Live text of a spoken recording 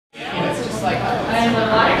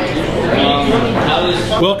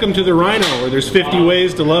Welcome to the Rhino, where there's 50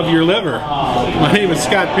 ways to love your liver. My name is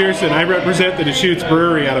Scott Pearson. I represent the Deschutes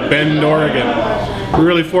Brewery out of Bend, Oregon. We're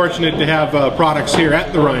really fortunate to have products here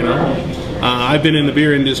at the Rhino. I've been in the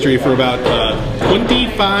beer industry for about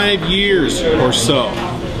 25 years or so.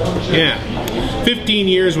 Yeah. 15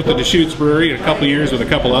 years with the Deschutes Brewery, and a couple years with a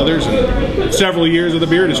couple others, and several years with a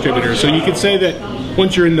beer distributor. So you could say that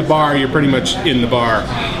once you're in the bar, you're pretty much in the bar.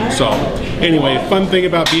 So anyway, fun thing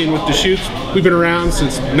about being with Deschutes, we've been around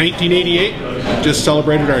since 1988. Just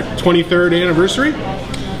celebrated our 23rd anniversary.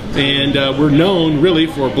 And we're known really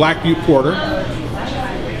for Black Butte Porter.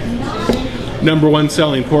 #1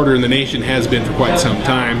 selling porter in the nation, has been for quite some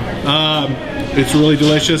time. It's really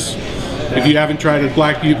delicious. If you haven't tried a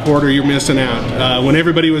Black Butte Porter, you're missing out. When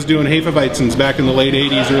everybody was doing Hefeweizens back in the late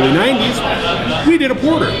 80s, early 90s, we did a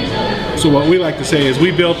porter. So what we like to say is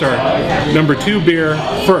we built our #2 beer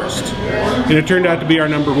first, and it turned out to be our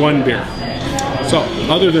 #1 beer. So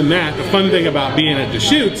other than that, the fun thing about being at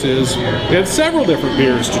Deschutes is we have several different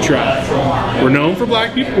beers to try. We're known for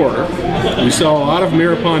Black Butte Porter. We sell a lot of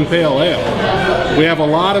Mirapon Pale Ale. We have a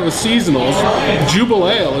lot of seasonals. Jubal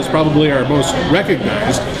Ale is probably our most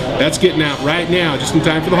recognized. That's getting out right now, just in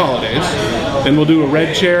time for the holidays. Then we'll do a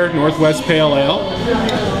Red Chair Northwest Pale Ale.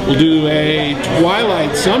 We'll do a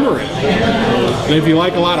Twilight Summer Ale. And if you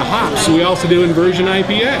like a lot of hops, we also do Inversion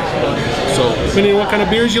IPA. So depending on what kind of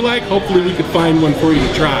beers you like, hopefully we could find one for you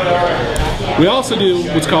to try. We also do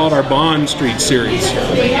what's called our Bond Street series.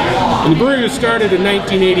 When the brewery was started in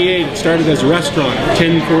 1988, it started as a restaurant at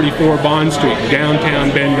 1044 Bond Street,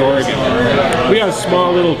 downtown Bend, Oregon. We have a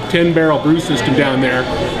small little 10-barrel brew system down there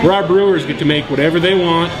where our brewers get to make whatever they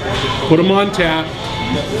want, put them on tap,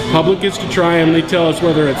 public gets to try them, they tell us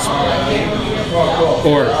whether it's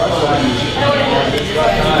or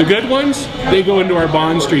the good ones, they go into our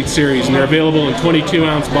Bond Street series, and they're available in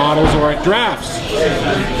 22-ounce bottles or at drafts,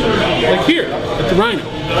 like here at the Rhino.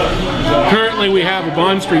 Currently we have a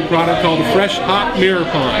Bond Street product called a Fresh Hop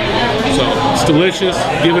Mirapon. So it's delicious,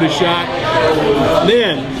 give it a shot.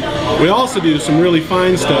 Then we also do some really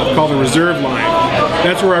fine stuff called a reserve line.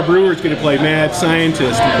 That's where our brewers get to play mad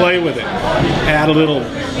scientist and play with it. Add a little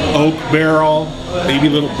oak barrel, maybe a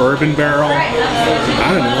little bourbon barrel,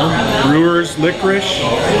 I don't know, brewer's licorice,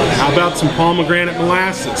 how about some pomegranate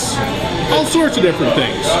molasses, all sorts of different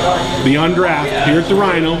things. Be on draft here at the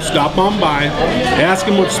Rhino, stop on by, ask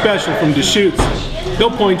them what's special from Deschutes. They'll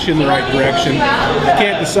point you in the right direction. If you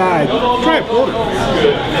can't decide, try a porter.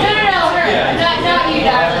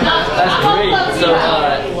 That's great. So